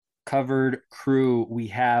Covered crew, we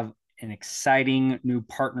have an exciting new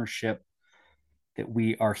partnership that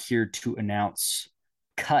we are here to announce.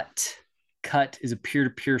 Cut. Cut is a peer to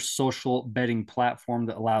peer social betting platform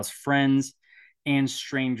that allows friends and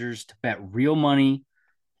strangers to bet real money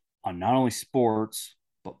on not only sports,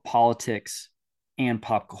 but politics and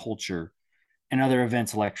pop culture and other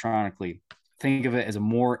events electronically. Think of it as a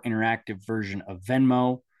more interactive version of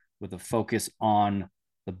Venmo with a focus on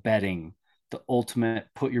the betting, the ultimate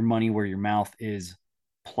put your money where your mouth is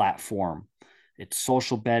platform. It's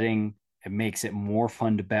social betting. It makes it more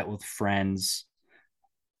fun to bet with friends.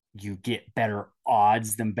 You get better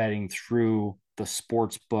odds than betting through the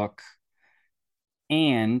sports book.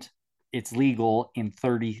 And it's legal in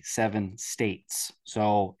 37 states.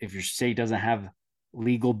 So if your state doesn't have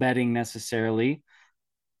legal betting necessarily,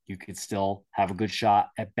 you could still have a good shot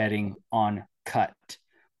at betting on Cut.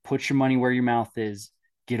 Put your money where your mouth is.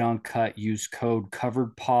 Get on Cut. Use code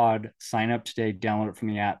COVEREDPOD. Sign up today. Download it from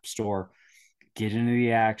the App Store. Get into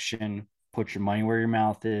the action. Put your money where your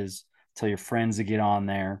mouth is. Tell your friends to get on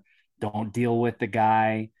there. Don't deal with the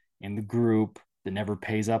guy in the group that never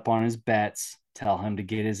pays up on his bets. Tell him to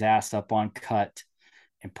get his ass up on Cut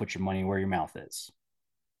and put your money where your mouth is.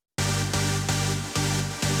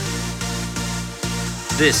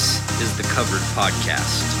 This is the Covered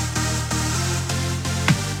Podcast.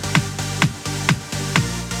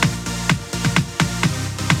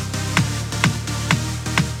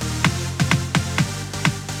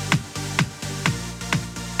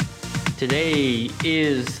 Today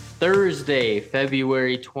is Thursday,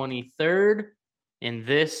 February 23rd, and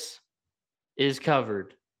this is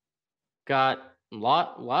Covered. Got a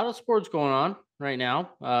lot of sports going on right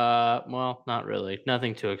now. Well, not really.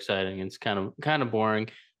 Nothing too exciting. It's kind of boring.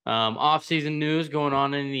 Off-season news going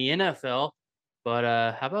on in the NFL.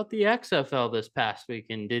 But how about the XFL this past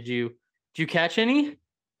weekend? Did you catch any?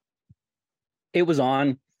 It was on.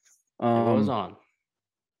 It was on.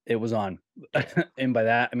 It was on. And by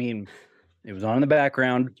that, I mean, it was on in the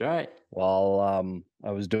background. That's right. While I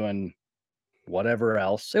was doing whatever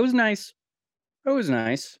else. It was nice. It was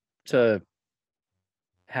nice to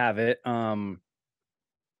have it.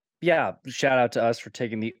 Yeah, shout out to us for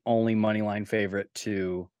taking the only money line favorite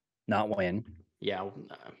to not win. Yeah,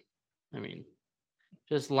 I mean,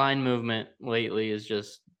 just line movement lately is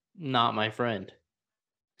just not my friend.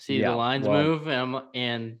 See the lines move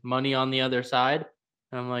and money on the other side,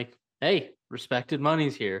 and I'm like, hey, respected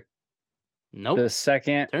money's here. Nope. The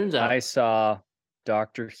second turns out I saw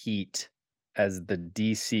Dr. Heat as the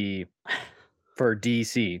DC for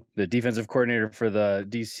DC, the defensive coordinator for the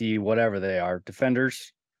DC, whatever they are,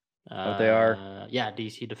 Defenders. What they are? Yeah,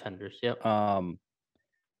 DC Defenders. Yep. I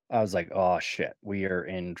was like, oh shit, we are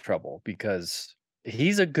in trouble because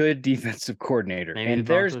he's a good defensive coordinator. Maybe and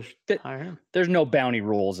there's no bounty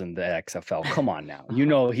rules in the XFL. Come on now. You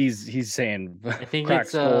know he's saying I think crack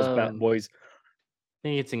it's skulls, boys. I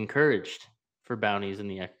think it's encouraged for bounties in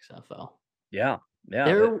the XFL. Yeah.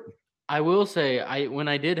 I will say, when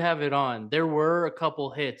I did have it on, there were a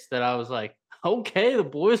couple hits that I was like, okay, the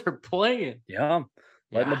boys are playing. Yeah.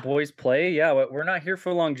 Letting the boys play. Yeah, we're not here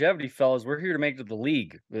for longevity, fellas. We're here to make it to the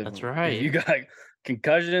league. That's right. If you got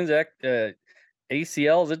concussions,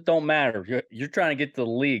 ACLs, it don't matter. You're trying to get to the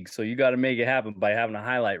league, so you got to make it happen by having a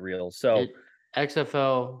highlight reel. So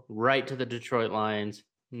XFL right to the Detroit Lions,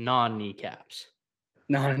 non-kneecaps.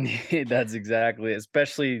 That's exactly,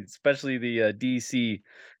 especially the DC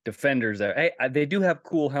Defenders there. Hey, they do have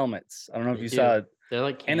cool helmets. I don't know if you saw it. They're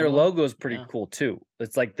like and their logo is pretty cool too.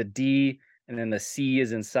 It's like the D and then the C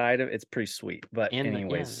is inside of it. It's pretty sweet. But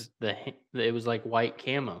anyways, it was like white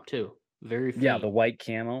camo too. Very yeah, the white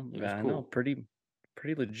camo. I know, pretty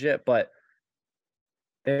legit. But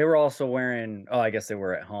they were also wearing. Oh, I guess they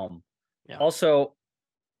were at home. Yeah. Also,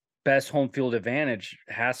 best home field advantage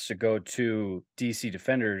has to go to DC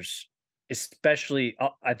Defenders, especially.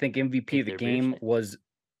 I think MVP of the game was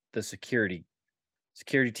the security.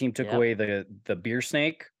 Security team took away the beer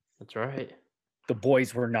snake. That's right. The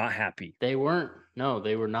boys were not happy. They weren't. No,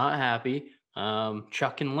 they were not happy.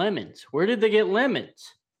 Chucking lemons. Where did they get lemons?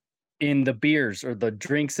 In the beers or the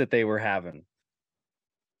drinks that they were having.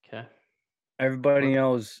 Okay. Everybody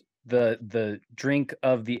knows the drink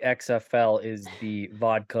of the XFL is the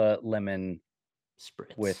vodka lemon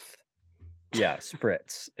spritz with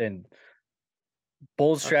spritz. And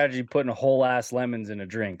bold strategy putting whole ass lemons in a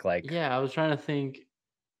drink. Like, yeah, I was trying to think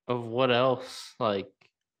of what else. Like,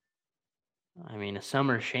 I mean, a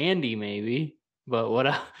summer shandy maybe, but what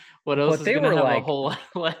else is gonna have a whole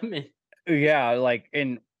lemon? Yeah, like,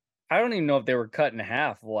 and I don't even know if they were cut in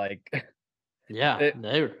half. Like, yeah,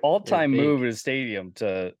 all-time move in a stadium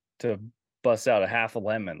to bust out a half a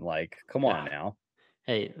lemon. Like, come on Yeah. now.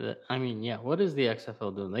 Hey, what is the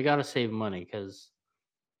XFL doing? They got to save money because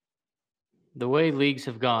the way leagues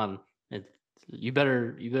have gone, you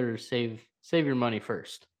better save your money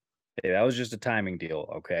first. Hey, that was just a timing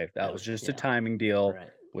deal. Okay, that was just a timing deal Right.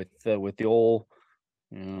 with the old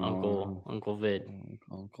Uncle Vid.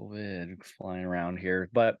 Uncle Vid flying around here.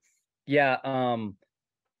 But yeah,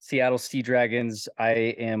 Seattle Sea Dragons. I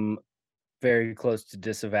am very close to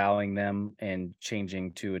disavowing them and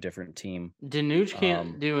changing to a different team. Danucci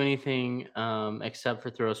can't do anything except for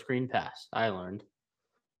throw a screen pass. I learned.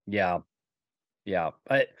 Yeah, yeah.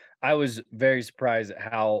 But I was very surprised at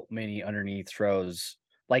how many underneath throws.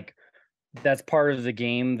 Like, that's part of the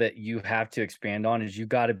game that you have to expand on. Is you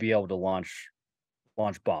got to be able to launch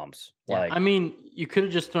bombs. Yeah, Like, I mean, you could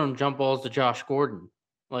have just thrown jump balls to Josh Gordon,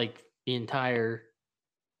 like the entire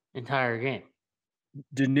game.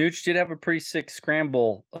 Danucci did have a pretty sick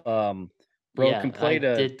scramble, broken play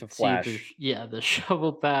to Flash. The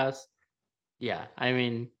shovel pass. Yeah, I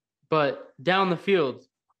mean, but down the field,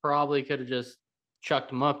 probably could have just chucked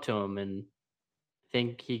him up to him, and I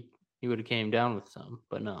think he would have came down with some,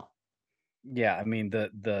 but no. Yeah, I mean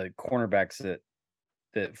the cornerbacks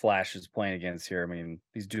that Flash is playing against here. I mean,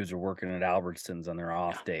 these dudes are working at Albertsons on their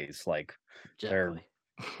off days. Like, Exactly.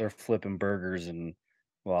 they're flipping burgers and,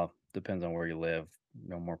 well, depends on where you live.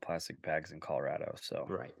 No more plastic bags in Colorado. So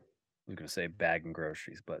Right. I was gonna say bagging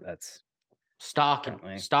groceries, but that's Stocking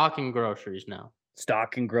groceries now.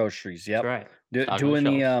 stocking groceries. Yep. That's right.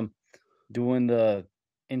 Doing the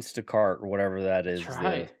Instacart or whatever that is. That's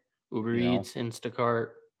right. Uber Eats,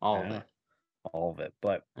 Instacart, all of it. All of it.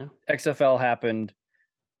 But Yeah. XFL happened.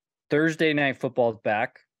 Thursday Night Football is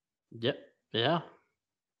back Yep. Yeah.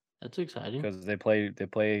 That's exciting. because they play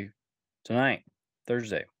tonight,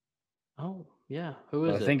 Thursday. Oh, yeah. Who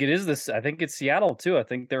is I it? think it is this. I think it's Seattle too. I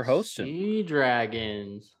think they're hosting. Sea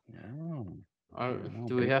Dragons. Oh,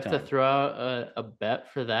 Do we have to throw out a bet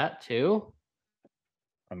for that too?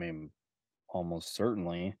 I mean, almost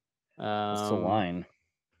certainly. What's the line?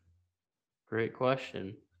 Great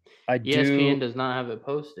question. I ESPN does not have it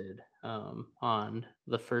posted on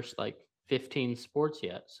the first 15 sports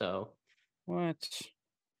yet. So what?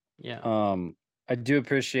 Yeah. I do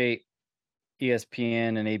appreciate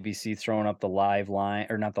ESPN and ABC throwing up the live line,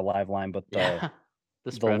 or not the live line, but the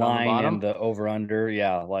line and the over under.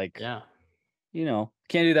 Yeah,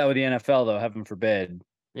 can't do that with the NFL though. Heaven forbid.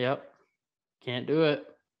 Yep. Can't do it.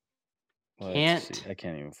 Can't. I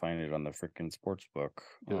can't even find it on the freaking sports book.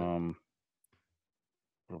 What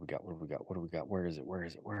do we got? Where is it?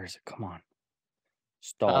 Come on.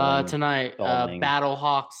 Stalling. Tonight,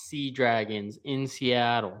 Battlehawks Sea Dragons in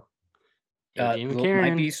Seattle.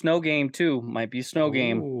 Might be snow game too.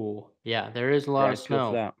 Game. Yeah, there is a lot of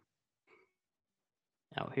snow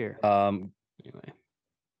out here. Anyway,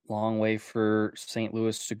 long way for St.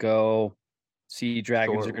 Louis to go. Sea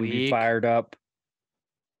Dragons are going to be fired up.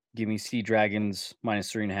 Give me Sea Dragons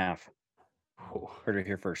 -3.5. Heard it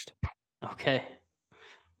here first. Okay,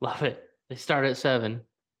 love it. They start at 7.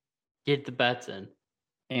 Get the bets in.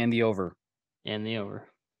 And the over.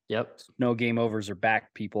 Yep. No game overs are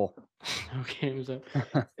back, people. No games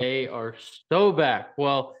over. They are so back.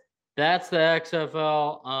 Well, that's the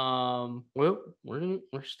XFL.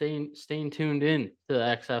 We're staying tuned in to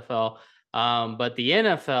the XFL. But the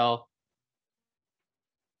NFL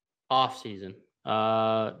offseason.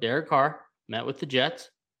 Derek Carr met with the Jets.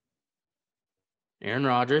 Aaron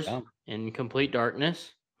Rodgers in complete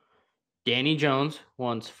darkness. Danny Jones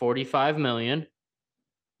wants $45 million.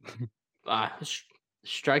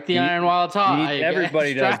 Strike the iron while it's hot.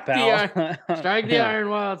 Everybody does, pal. Strike the iron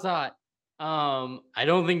while it's hot. I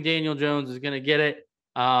don't think Daniel Jones is going to get it.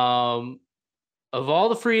 Of all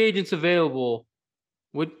the free agents available,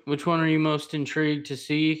 which one are you most intrigued to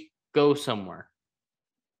see go somewhere?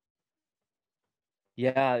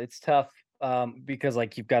 Yeah, it's tough because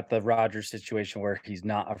you've got the Rodgers situation where he's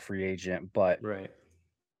not a free agent, but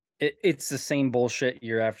it's the same bullshit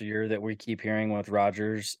year after year that we keep hearing with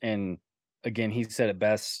Rodgers. And again, he said it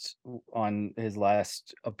best on his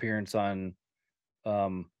last appearance on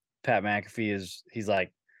Pat McAfee he's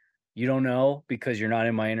like, you don't know because you're not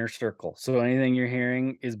in my inner circle. So anything you're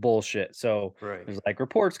hearing is bullshit. So there's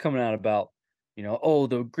reports coming out about,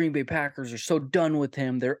 the Green Bay Packers are so done with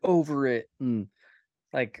him. They're over it. And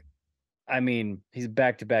he's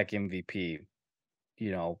back-to-back MVP,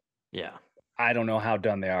 Yeah. I don't know how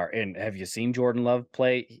done they are. And have you seen Jordan Love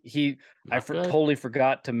play? Totally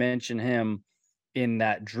forgot to mention him in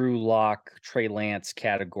that Drew Lock, Trey Lance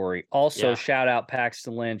category. Also, shout out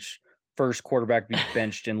Paxton Lynch, first quarterback to be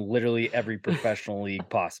benched in literally every professional league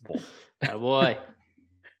possible. Boy.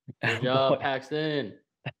 Good job, Boy. Paxton.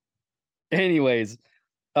 Anyways,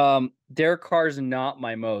 Derek Carr is not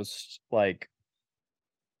my most like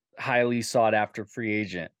highly sought after free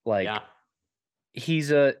agent. Like Yeah.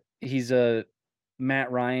 he's a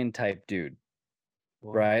Matt Ryan type dude,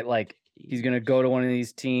 right? Like he's gonna go to one of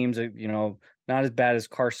these teams, not as bad as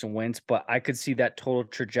Carson Wentz, but I could see that total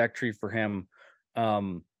trajectory for him,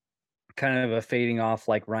 kind of a fading off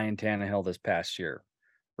like Ryan Tannehill this past year,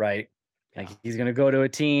 right? Yeah. Like he's gonna go to a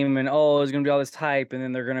team and there's gonna be all this hype, and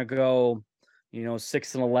then they're gonna go,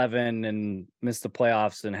 6-11 and miss the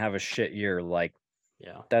playoffs and have a shit year. Like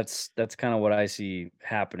Yeah. that's kind of what I see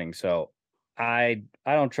happening. So I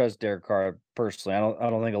don't trust Derek Carr personally. I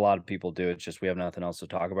don't think a lot of people do. It's just we have nothing else to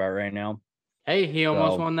talk about right now. Hey, he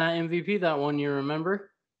almost So won that MVP that one year,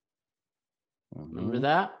 remember? Remember mhm.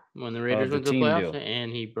 that? When the Raiders The went to the team playoffs do.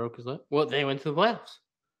 and he broke his leg? Well, they went to the playoffs.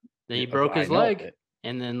 Then he Yeah, broke I his know leg, it.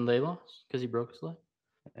 and then they lost because he broke his leg.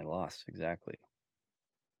 They lost exactly.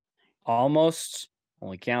 Almost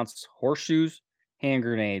only counts horseshoes, hand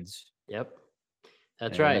grenades, Yep.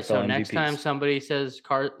 That's and right. So NFL next time MVPs. somebody says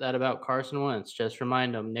that about Carson Wentz, just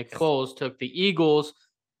remind them Nick Foles took the Eagles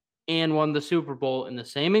and won the Super Bowl in the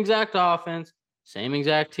same exact offense, same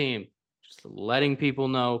exact team. Just letting people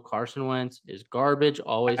know Carson Wentz is garbage,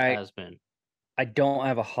 always I has been. I don't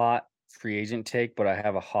have a hot free agent take, but I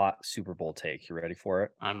have a hot Super Bowl take. You ready for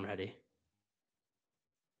it? I'm ready.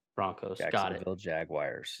 Broncos. Got it. Jacksonville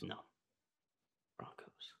Jaguars. No. Broncos.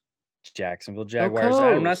 Jacksonville Go Jaguars.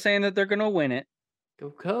 I'm not Cows. saying that they're going to win it.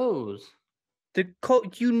 Go Cows. They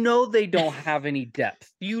don't have any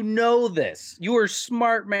depth. You know this. You are a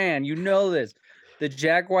smart man. You know this. The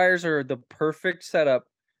Jaguars are the perfect setup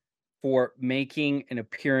for making an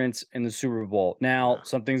appearance in the Super Bowl. Now, Yeah.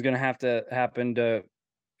 something's going to have to happen to,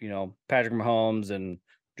 Patrick Mahomes and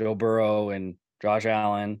Joe Burrow and Josh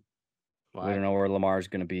Allen. Why? We don't know where Lamar's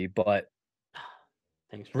going to be, but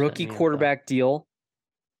Thanks for rookie setting me up, quarterback deal,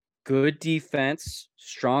 good defense,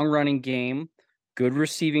 strong running game, good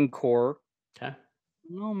receiving core. though. Okay.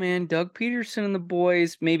 Oh man, Doug Peterson and the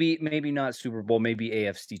boys. Maybe not Super Bowl, maybe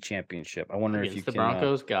AFC Championship. I wonder if you Against the can.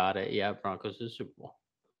 Broncos, got it. Yeah, Broncos is Super Bowl.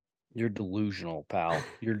 You're delusional, pal.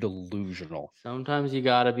 You're delusional. Sometimes you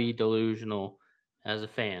gotta be delusional as a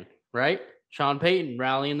fan, right? Sean Payton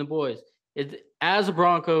rallying the boys. As a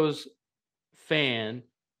Broncos fan,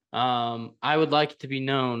 I would like it to be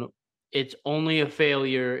known it's only a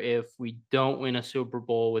failure if we don't win a Super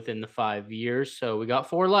Bowl within the 5 years. So we got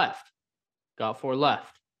 4 left. That's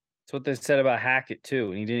what they said about Hackett too,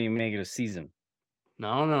 and he didn't even make it a season.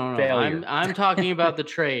 No. Failure. I'm talking about the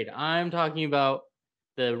trade. I'm talking about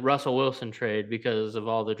the Russell Wilson trade because of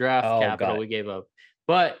all the draft capital we gave up.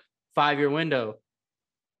 But 5-year window,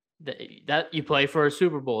 that you play for a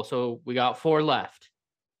Super Bowl. So we got 4 left.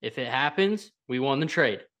 If it happens, we won the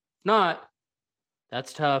trade. If not,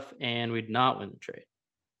 that's tough, and we'd not win the trade.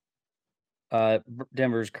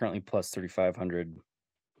 Denver's currently plus 3,500.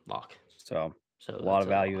 Lock. So So a lot of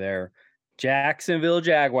value lock. there. Jacksonville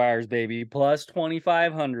Jaguars, baby, plus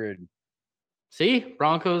 2,500. See,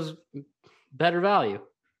 Broncos better value.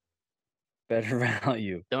 Better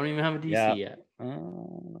value. Don't even have a DC yet.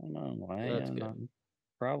 No, That's good. I'm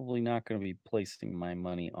probably not going to be placing my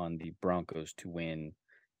money on the Broncos to win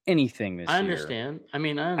anything this year. I understand. I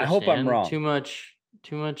understand. I hope I'm wrong. Too much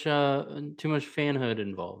fanhood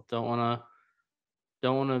involved. Don't want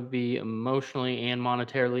to be emotionally and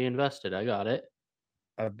monetarily invested. I got it.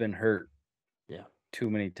 I've been hurt. Yeah. Too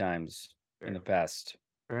many times in the past.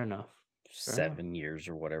 Fair enough. 7 years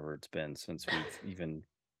or whatever it's been since we've even.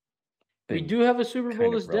 We do have a Super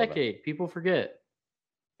Bowl this decade. People forget.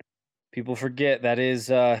 People forget that is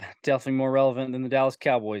definitely more relevant than the Dallas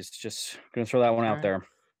Cowboys. Just gonna throw that one out there.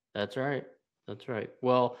 That's right.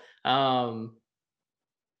 Well, no,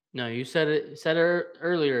 you said it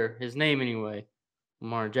earlier. His name anyway,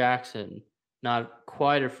 Lamar Jackson. Not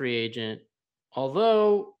quite a free agent,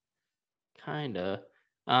 although kinda.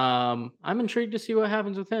 I'm intrigued to see what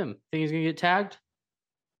happens with him. Think he's gonna get tagged?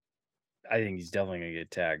 I think he's definitely gonna get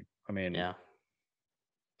tagged. Yeah.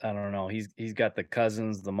 I don't know. He's got the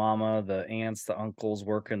cousins, the mama, the aunts, the uncles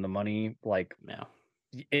working the money. Like, Yeah.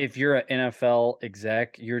 if you're an NFL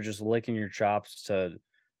exec, you're just licking your chops to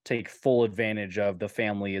take full advantage of the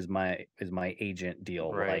family is my agent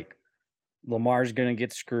deal. Right. Like, Lamar's gonna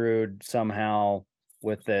get screwed somehow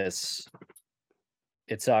with this.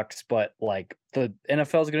 It sucks, but like the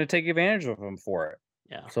NFL is gonna take advantage of him for it.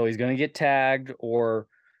 Yeah. So he's gonna get tagged, or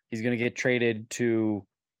he's gonna get traded to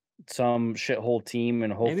some shithole team,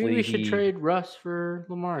 and hopefully maybe we should trade Russ for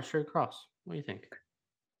Lamar straight across. What do you think?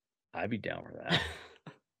 I'd be down for that.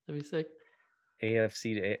 That'd be sick.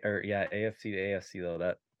 AFC to AFC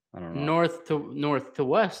though. I don't know. North to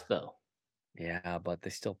west, though. Yeah, but they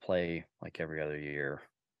still play like every other year.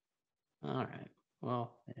 All right.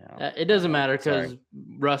 Well, Yeah, it doesn't I know. matter because Sorry.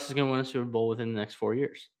 Russ is going to win a Super Bowl within the next 4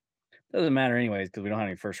 years. Doesn't matter anyways because we don't have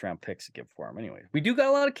any first round picks to give for him. Anyway, we do got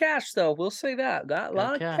a lot of cash though. We'll say that got a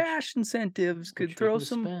lot of cash incentives. Could throw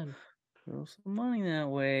some money that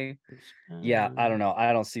way. Yeah, I don't know.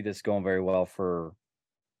 I don't see this going very well for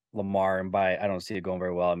Lamar, and I don't see it going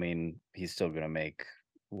very well. I mean, he's still going to make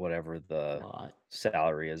whatever the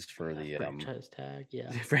salary is for the franchise tag.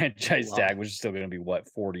 Yeah, the franchise tag, which is still going to be what,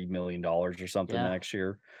 $40 million or something next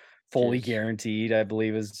year, fully guaranteed. I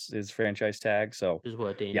believe is franchise tag. So is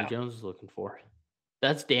what Danny Jones is looking for.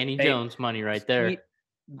 That's Danny Jones money right there.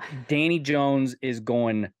 Danny Jones is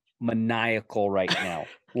going maniacal right now.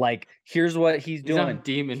 Like, here's what he's doing. He's on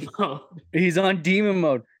demon mode. He's on demon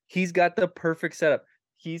mode. He's got the perfect setup.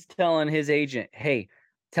 He's telling his agent, hey,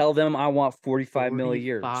 tell them I want $45 million a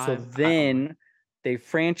year. So then they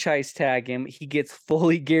franchise tag him. He gets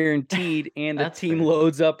fully guaranteed, and the team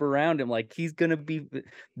loads up around him. Like, he's going to be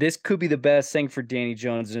 – this could be the best thing for Danny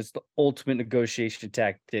Jones, and it's the ultimate negotiation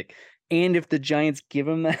tactic. And if the Giants give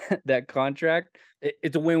him that contract,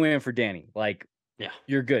 it's a win-win for Danny. Like,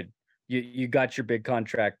 you're good. You got your big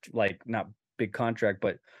contract, like not big contract,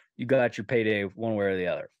 but you got your payday one way or the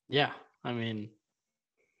other. Yeah, I mean,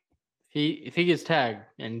 if he gets tagged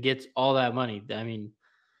and gets all that money, I mean,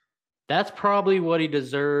 that's probably what he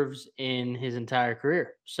deserves in his entire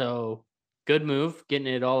career. So good move,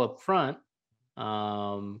 getting it all up front.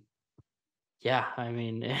 Yeah, I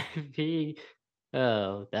mean, if he,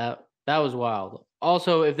 that was wild.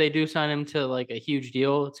 Also, if they do sign him to like a huge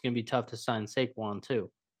deal, it's going to be tough to sign Saquon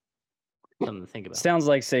too. Something to think about. Sounds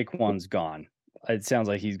like Saquon's gone. It sounds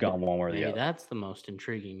like he's gone one way or the other. That's the most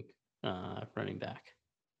intriguing running back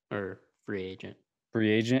or free agent. Free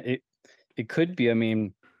agent? It could be. I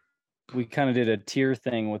mean, we kind of did a tier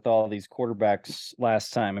thing with all these quarterbacks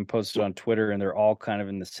last time and posted on Twitter, and they're all kind of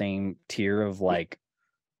in the same tier of like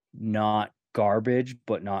not garbage,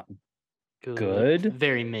 but not good.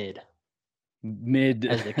 Very mid. Mid,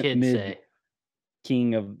 as the kids say.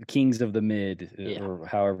 Kings of the mid, or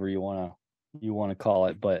however you want to call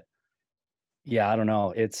it. But yeah, I don't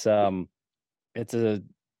know. It's a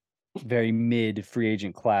very mid free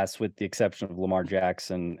agent class, with the exception of Lamar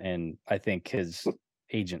Jackson, and I think his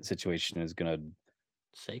agent situation is gonna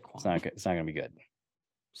Saquon. It's not gonna be good.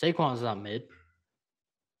 Saquon's not mid.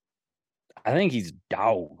 I think he's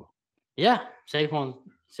dog. Yeah, Saquon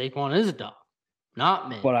is a dog, not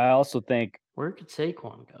mid. But I also think, where could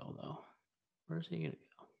Saquon go though? Where's he gonna go?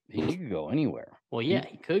 He could go anywhere. Well, yeah,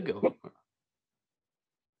 he could go anywhere.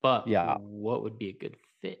 But what would be a good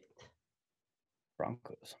fit?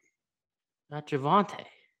 Broncos. Not Javonte.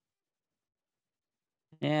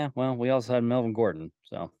 Yeah, well, we also had Melvin Gordon.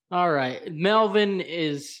 So all right,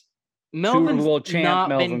 Melvin's not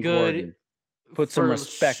been good. Gordon. Put some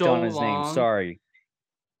respect on his name. Sorry.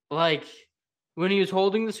 Like when he was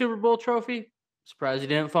holding the Super Bowl trophy, surprised he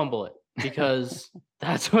didn't fumble it, because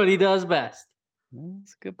that's what he does best.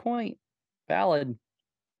 That's a good point. Valid.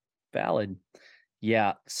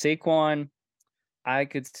 Yeah, Saquon, I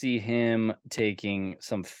could see him taking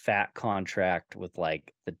some fat contract with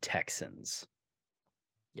like the Texans.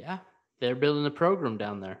 Yeah, they're building a program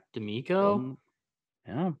down there. D'Amico.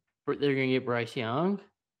 Yeah. They're going to get Bryce Young.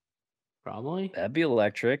 Probably. That'd be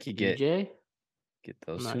electric. You get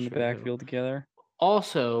those two in the backfield together.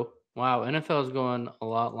 Also, wow, NFL is going a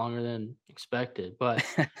lot longer than expected. But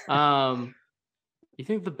you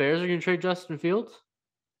think the Bears are going to trade Justin Fields?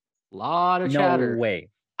 A lot of chatter. No way.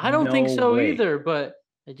 I don't think so either, but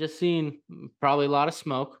I just seen probably a lot of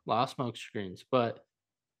smoke screens, but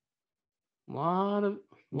a lot of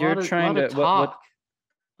talk.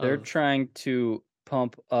 They're trying to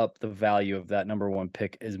pump up the value of that number one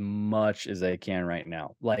pick as much as they can right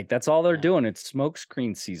now. Like, that's all they're doing. It's smoke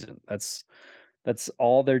screen season. That's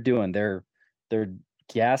all they're doing. They're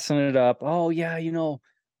gassing it up. Oh yeah,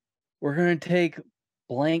 we're gonna take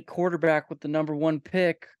blank quarterback with the number one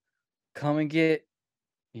pick. Come and get,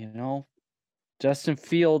 Justin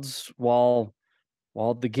Fields while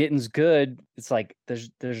the getting's good. It's like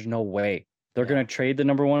there's no way. They're gonna trade the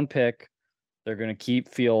number one pick. They're gonna keep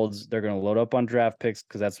Fields. They're gonna load up on draft picks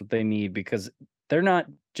because that's what they need, because they're not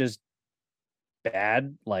just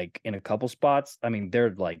bad like in a couple spots. I mean,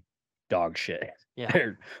 they're like dog shit. Yeah.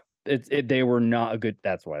 They were not a good.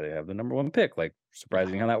 That's why they have the number one pick. Like,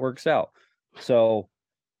 surprising how that works out. So,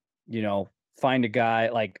 find a guy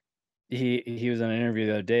like he was in an interview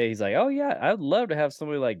the other day. He's like, oh yeah, I'd love to have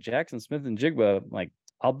somebody like Jackson Smith-Njigba. Like,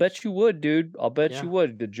 I'll bet you would, dude. I'll bet you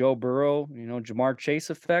would. The Joe Burrow, Jamar Chase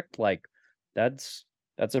effect. Like, that's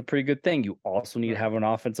That's a pretty good thing. You also need to have an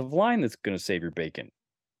offensive line that's going to save your bacon.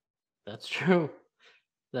 That's true.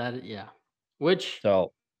 Yeah. Which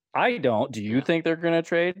So I don't. Do you think they're going to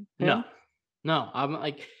trade him? no. I'm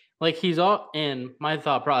like he's all. And my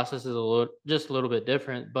thought process is just a little bit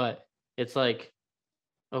different, but it's like,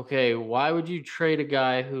 okay, why would you trade a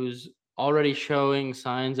guy who's already showing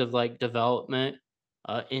signs of like development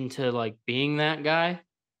into like being that guy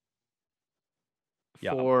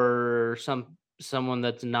for someone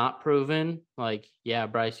that's not proven? Like, yeah,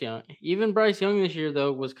 Bryce Young. Even Bryce Young this year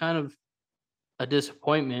though was kind of a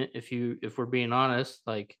disappointment if we're being honest.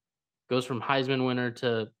 Like, goes from Heisman winner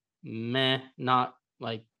to meh, not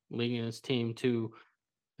like leading his team to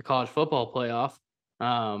the college football playoff.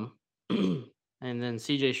 And then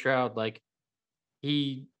CJ Stroud, like,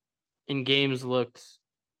 he in games looked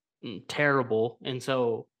terrible. And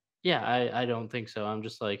so, yeah, I don't think so. I'm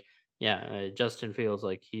just like, yeah, Justin Fields,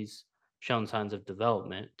 like, he's shown signs of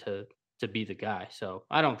development to be the guy. So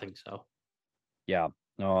I don't think so. Yeah,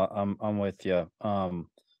 no, I'm with you.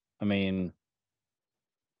 I mean,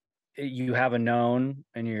 you have a known,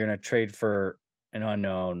 and you're going to trade for an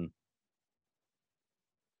unknown.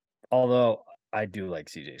 Although I do like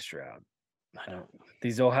CJ Stroud.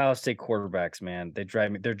 These Ohio State quarterbacks, man, they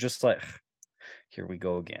drive me. They're just like, here we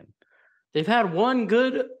go again. They've had one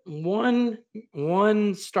good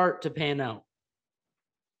one start to pan out.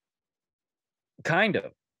 Kind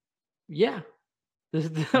of. Yeah.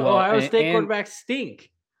 The Ohio State quarterbacks stink.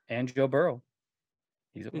 And Joe Burrow.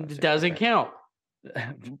 It doesn't count.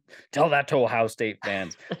 Tell that to Ohio State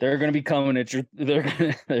fans. They're going to be coming at you. They're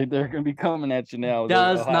going to be coming at you now.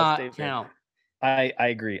 Does not count. I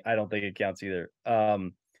agree. I don't think it counts either.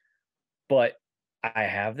 But I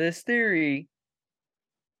have this theory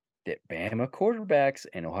that Bama quarterbacks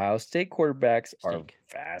and Ohio State quarterbacks are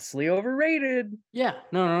vastly overrated. Yeah.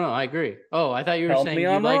 No. I agree. Oh, I thought you were saying me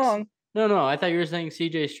I'm wrong. No. I thought you were saying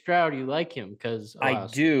CJ Stroud. You like him because I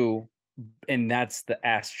do, and that's the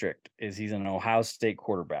asterisk. Is he's an Ohio State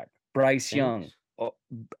quarterback? Bryce Young,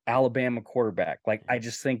 Alabama quarterback. Like, I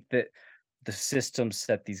just think that the system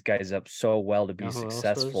set these guys up so well to be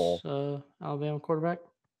successful. Alabama quarterback.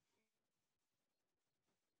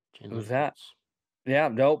 Who's that? Yeah,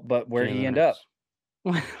 no, but where'd he end up?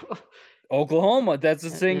 Oklahoma. That's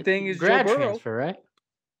the same thing as grad Joe Burrow. Transfer, right?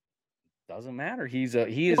 Doesn't matter.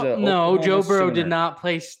 Joe Burrow did not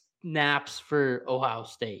play snaps for Ohio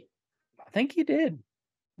State. I think he did.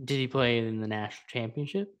 Did he play in the national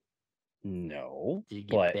championship? No. Did he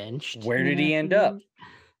get benched? Where did he end up?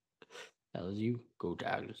 That was you. Go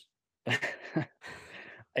Tigers.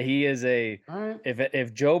 He is right.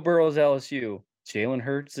 If Joe Burrow's LSU, Jalen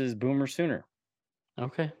Hurts is Boomer Sooner.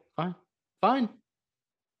 Okay, fine.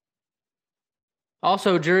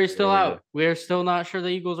 Also, jury's still out. We're still not sure the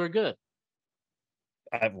Eagles are good.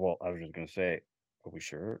 I was just gonna say, are we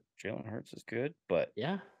sure Jalen Hurts is good? But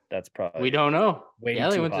yeah, that's probably we don't know. They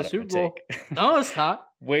went to the Super Bowl. No, it's not.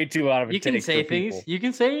 Way too out of a take. You can say things. People. You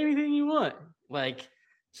can say anything you want. Like,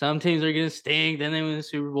 some teams are gonna stink, then they win the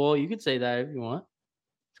Super Bowl. You could say that if you want.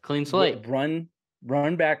 It's a clean slate.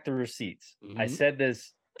 Run back the receipts. Mm-hmm. I said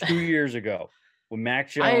this 2 years ago when Mac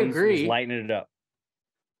Jones was lighting it up.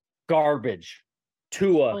 Garbage.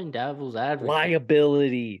 Tua. Devil's advocate.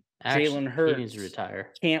 Liability. Jalen Hurts. He needs to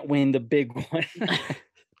retire. Can't win the big one.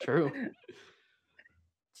 True.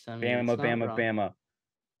 Bama.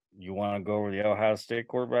 You want to go over the Ohio State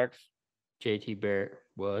quarterbacks? JT Barrett.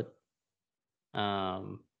 What?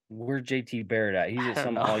 Where's JT Barrett at? He's at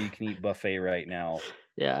some all-you-can-eat buffet right now.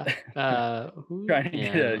 Yeah. Trying to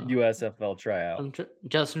get a USFL tryout.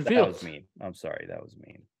 Justin Fields. That was mean. I'm sorry. That was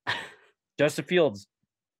mean. Justin Fields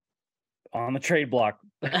on the trade block.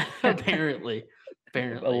 Apparently.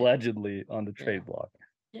 Allegedly on the trade block.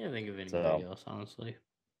 Can't think of anybody else, honestly.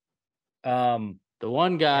 The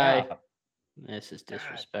one guy. This is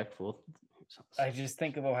disrespectful. I just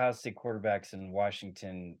think of Ohio State quarterbacks in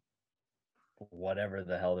Washington, whatever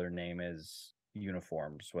the hell their name is,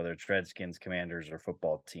 uniforms, whether it's Redskins, Commanders, or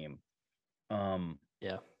football team.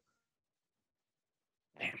 Yeah.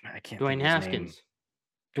 Man, I can't. Dwayne Haskins.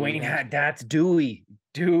 That's Dewey.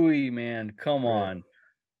 Dewey, man, come on.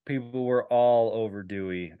 People were all over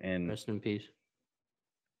Dewey, and rest in peace.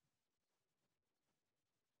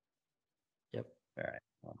 Yep. All right.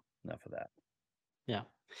 Well, enough of that. Yeah.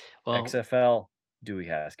 Well, XFL, Dewey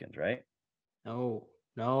Haskins, right? No.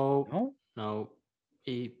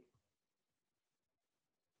 He.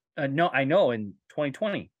 No, I know. In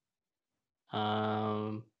 2020.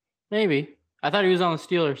 Maybe. I thought he was on the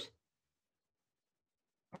Steelers.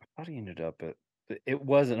 I thought he ended up at It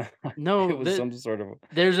wasn't. No, It was some sort of.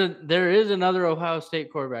 there is another Ohio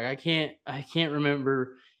State quarterback. I can't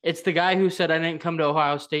remember. It's the guy who said I didn't come to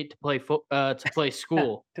Ohio State to play school, to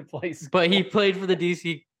play school. but he played for the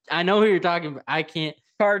DC. I know who you're talking about. I can't.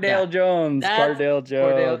 Cardale Yeah. Jones. Cardale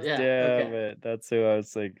Jones. Yeah, Damn okay. it. That's who I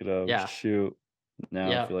was thinking of. Yeah. Shoot. Now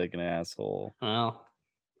Yeah. I feel like an asshole. Well,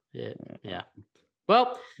 yeah.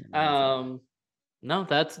 Well, no,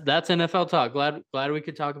 that's NFL talk. Glad we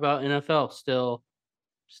could talk about NFL still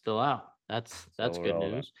out. That's good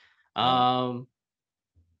relevant. news. Yeah.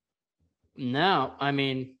 Now, I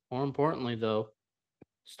mean, more importantly though,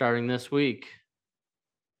 starting this week,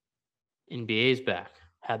 NBA's back.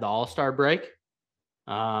 Had the All-Star break.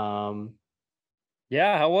 Yeah,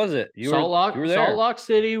 how was it? You were there. Salt Lake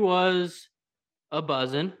City was a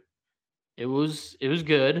buzzing. It was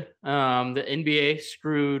good. The NBA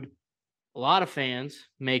screwed a lot of fans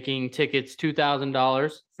making tickets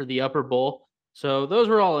 $2,000 for the upper bowl. So those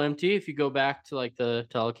were all empty. If you go back to like the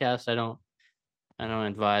telecast, I don't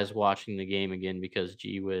advise watching the game again because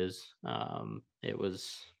gee whiz,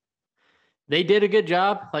 they did a good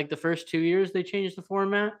job. Like the first 2 years they changed the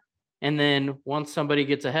format. And then once somebody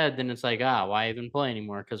gets ahead, then it's like, why even play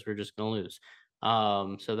anymore? Because we're just gonna lose.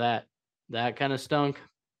 So that kind of stunk.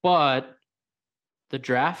 But the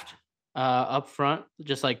draft up front,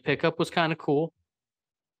 just like pickup, was kind of cool.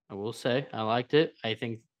 I will say I liked it. I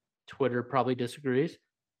think Twitter probably disagrees.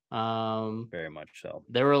 Very much so.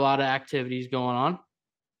 There were a lot of activities going on.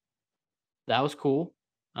 That was cool.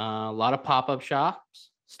 A lot of pop-up shops,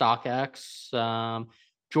 StockX.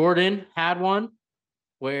 Jordan had one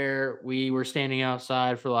where we were standing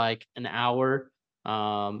outside for like an hour,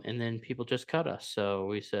 and then people just cut us. So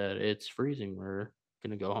we said, it's freezing. We're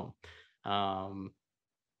going to go home.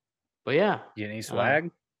 But yeah. You get any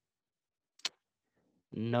swag?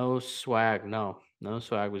 No swag. No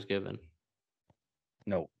swag was given.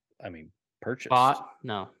 No, I mean, purchased. Bought?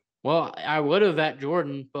 No. Well, I would have at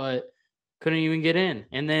Jordan, but couldn't even get in.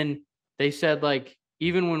 And then they said, like,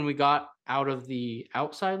 even when we got out of the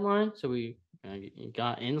outside line, so we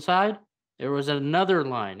got inside, there was another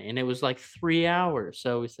line, and it was like 3 hours.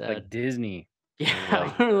 So we said, like Disney.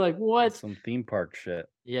 Yeah, we're like, what? Some theme park shit.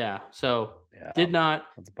 Yeah. So did not.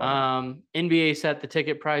 NBA set the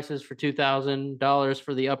ticket prices for $2,000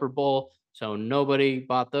 for the upper bowl. So nobody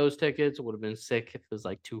bought those tickets. It would have been sick if it was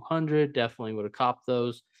like 200. Definitely would have copped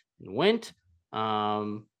those and went.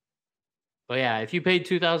 But yeah, if you paid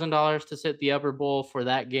 $2,000 to sit the upper bowl for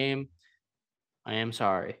that game, I am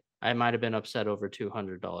sorry. I might have been upset over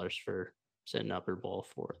 $200 for sitting upper bowl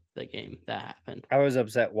for the game that happened. I was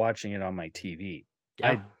upset watching it on my TV.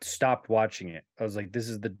 Yeah. I stopped watching it. I was like, this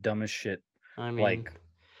is the dumbest shit. I mean,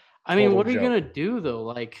 what are you gonna do though?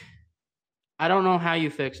 Like, I don't know how you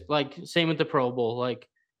fix. Like, same with the Pro Bowl. Like,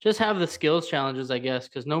 just have the skills challenges, I guess,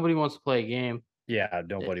 because nobody wants to play a game. Yeah,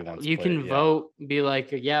 nobody wants. You can vote, be like,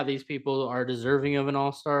 yeah, these people are deserving of an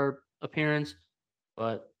All-Star appearance,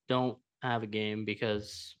 but don't have a game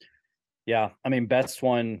because. Yeah, I mean, best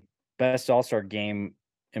All-Star game,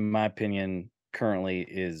 in my opinion, currently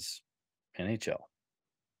is NHL.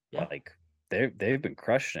 Yeah. Like they've been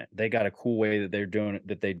crushing it. They got a cool way that they're doing it,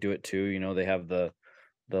 that they do it too. You know, they have the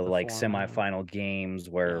like semifinal games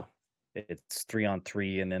where it's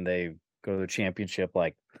 3-on-3 and then they go to the championship.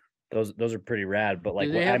 Like those are pretty rad. But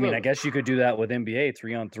like, I guess you could do that with NBA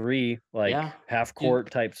 3-on-3, like half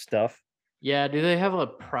court type stuff. Yeah. Do they have a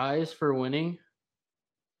prize for winning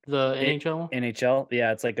the NHL? NHL?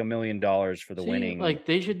 Yeah, it's like $1 million for the winning. Like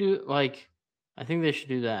they should do I think they should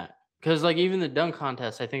do that. Because like even the dunk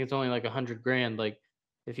contest, I think it's only like $100,000. Like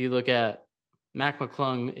if you look at Mac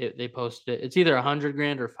McClung, they posted it. It's either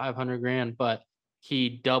 $100,000 or $500,000, but he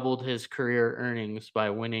doubled his career earnings by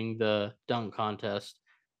winning the dunk contest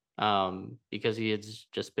because he had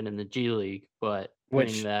just been in the G League. But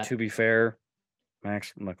which, to be fair,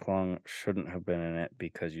 Max McClung shouldn't have been in it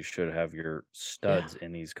because you should have your studs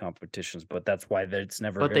in these competitions. But that's why it's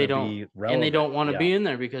never going to be relevant. And they don't want to be in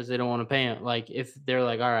there because they don't want to pay him. Like if they're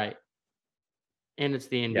like, all right. And it's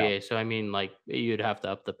the NBA, so I mean, like you'd have to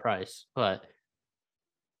up the price, but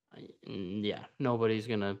yeah, nobody's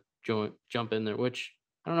gonna jump in there. Which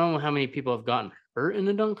I don't know how many people have gotten hurt in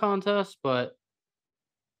the dunk contest, but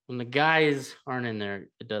when the guys aren't in there,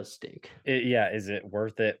 it does stink. Is it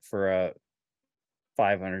worth it for a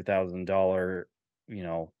 $500,000? You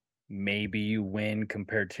know, maybe you win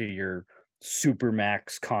compared to your super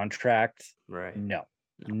max contract, right? No,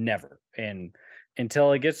 never. And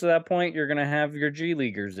until it gets to that point, you're going to have your G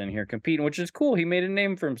Leaguers in here competing, which is cool. He made a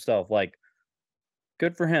name for himself. Like,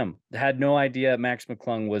 good for him. Had no idea Max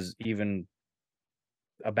McClung was even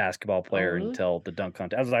a basketball player really? until the dunk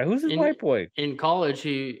contest. I was like, who's this In white boy? in college,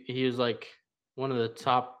 he was like one of the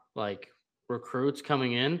top like recruits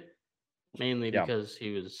coming in, mainly Yeah, because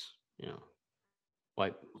he was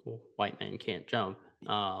white white man can't jump,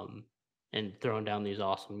 and throwing down these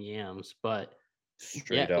awesome yams. But yeah,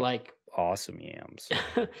 straight up like, awesome yams.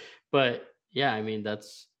 but yeah, I mean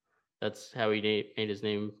that's how he made his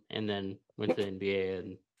name, and then went to the NBA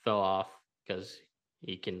and fell off because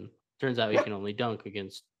he can. Turns out he can only dunk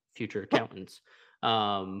against future accountants.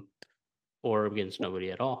 Um, or against nobody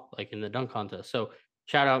at all, like in the dunk contest. So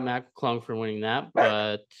shout out Matt Klung for winning that.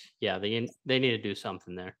 But yeah, they need to do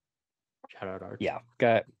something there. Shout out Archie. Yeah,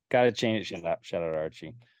 got to change. Shout out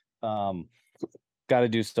Archie. Got to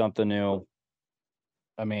do something new.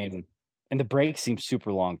 I mean, and the break seems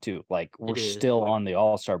super long too. Like we're It is still on the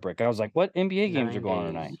All-Star break. I was like, what NBA games are 9 going on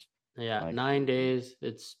days. tonight? Yeah, Like, 9 days.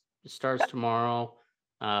 It starts tomorrow.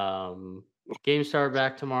 Games start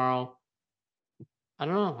back tomorrow. I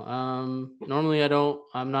don't know. Normally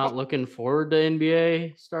I'm not looking forward to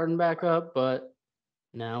NBA starting back up, but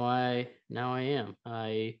now I am.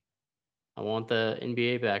 I want the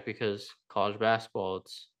NBA back because college basketball,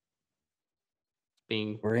 it's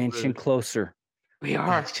being we're inching rude. closer. We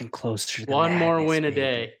are Inching closer. To one more madness, win a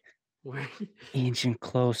baby. day. Inching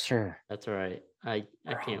closer. That's all right. I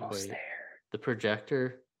We're can't almost wait. there. The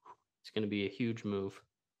projector, it's going to be a huge move.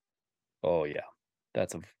 Oh yeah,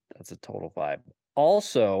 that's a total vibe.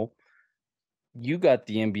 Also, you got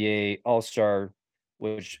the NBA All-Star,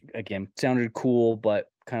 which again sounded cool, but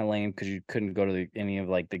kind of lame because you couldn't go to any of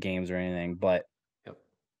like the games or anything. But Yep.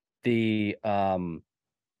 the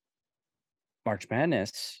March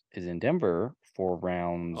Madness is in Denver for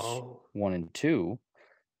rounds Oh, 1 and 2.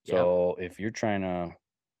 yep. So if you're trying to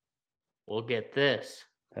We'll get this.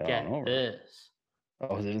 head on Get over, this.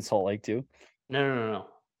 oh, is it in Salt Lake too? No.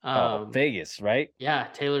 Oh, Vegas, right? Yeah,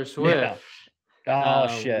 Taylor Swift. Oh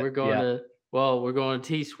shit. We're going to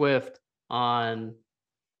T Swift on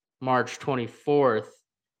March 24th,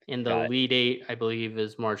 and the Got it. Elite Eight, I believe,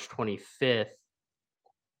 is March 25th.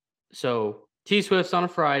 So T Swift's on a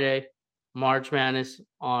Friday, March Madness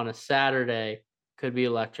on a Saturday. Could be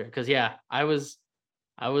electric. Because yeah, I was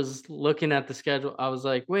looking at the schedule. I was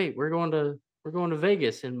like, wait, we're going to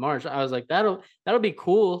Vegas in March. I was like, that'll be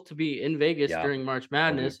cool to be in Vegas Yeah, during March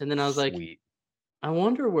that'll be Madness. And then I was like, sweet. I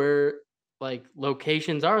wonder where like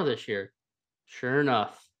locations are this year. Sure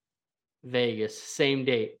enough, Vegas, same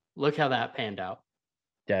date. Look how that panned out.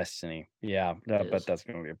 Destiny. Yeah, I It bet is. that's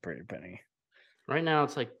gonna be a pretty penny. Right now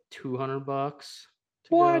it's like $200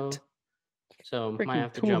 to What? go. So might Freaking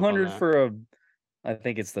have to jump on 200 that. for I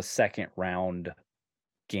think it's the second round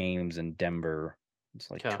games in Denver. It's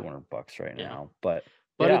like Okay. $200 right Yeah. now. But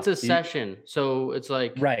But it's a session, so it's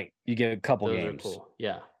like right. You get a couple those games. are cool.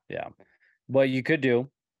 Yeah. Yeah. What you could do,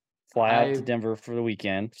 fly out to I Denver for the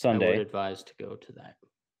weekend, I would Sunday. advise to go to that.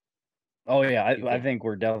 Oh yeah, You I can. think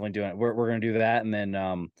we're definitely doing it. We're gonna do that, and then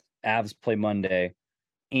Avs play Monday,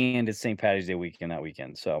 and it's St. Patty's Day weekend that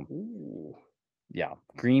weekend. So Ooh. yeah,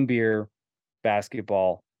 green beer,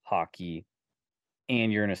 basketball, hockey,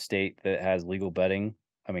 and you're in a state that has legal betting.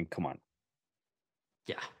 I mean, come on,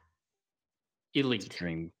 Yeah. it's a Elite.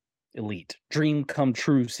 dream, elite, dream come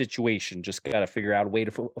true situation. Just got to figure out a way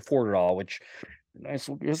to afford it all. Which nice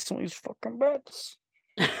will get some of these fucking bets.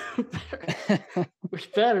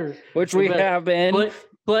 Which better. Which we have been.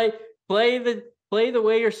 Play the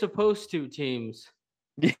way you're supposed to, teams.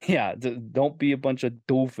 Yeah, don't be a bunch of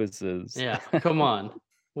doofuses. Yeah, come on.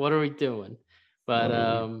 What are we doing? But What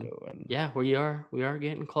are we doing? yeah, we are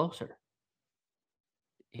getting closer.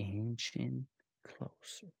 Inching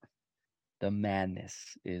closer. The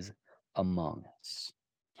madness is among us.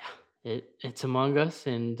 Yeah, it's among us,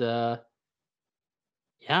 and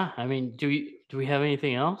yeah, I mean, do we have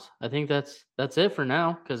anything else? I think that's it for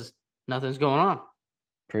now because nothing's going on.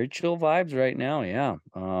 Pretty chill vibes right now, yeah.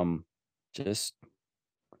 Just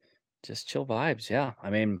chill vibes, yeah. I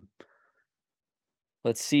mean,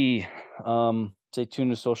 let's see. Stay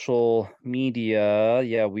tuned to social media.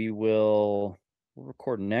 Yeah, we'll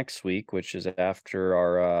record next week, which is after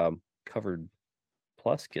our covered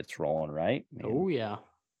plus gets rolling, right? Oh yeah.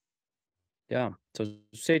 Yeah. So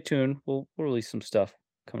stay tuned. We'll release some stuff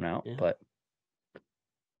coming out, Yeah. but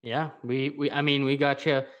yeah, we got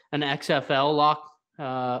you an XFL lock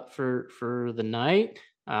for the night.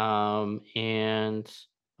 And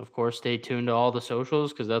of course stay tuned to all the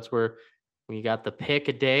socials because that's where we got the pick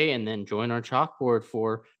a day, and then join our chalkboard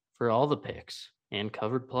for all the picks and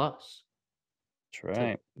covered plus. that's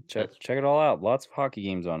right. Check it all out. Lots of hockey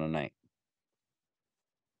games on tonight.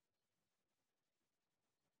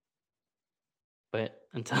 But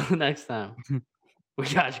until next time, We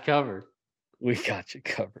got you covered. We got you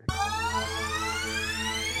covered.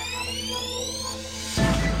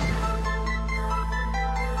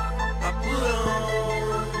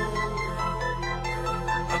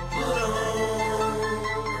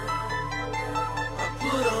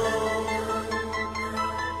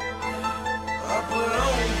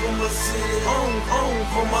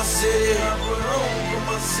 For my city, I put on for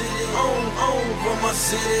my city, on for my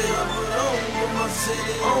city, I put on for my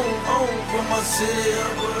city, on for my city,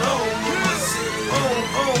 I put on for my city,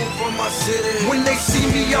 on for my city. When they see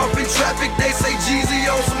me off in traffic, they say Jeezy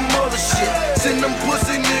on some other shit. Send them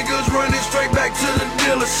pussy niggas running straight back to the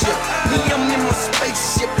dealership. Me, I'm in my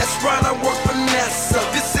spaceship, that's right, I work for NASA.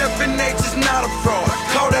 This FNH is not a fraud.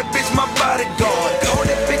 Call that bitch my bodyguard. Call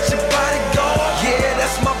that bitch your bodyguard. Yeah,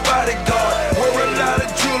 that's my bodyguard. Wear a lot of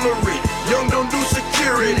jewelry. Young don't do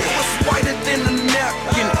security. What's whiter than a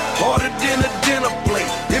napkin? Harder than a dinner plate.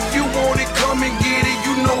 If you want it, come and get it.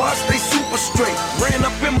 You know I stay super straight. Ran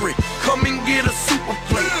up Embry, come and get a super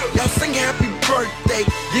plate. Y'all sing happy birthday.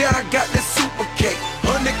 Yeah, I got that super cake.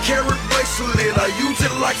 100 carat bracelet. I use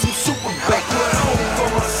it like some super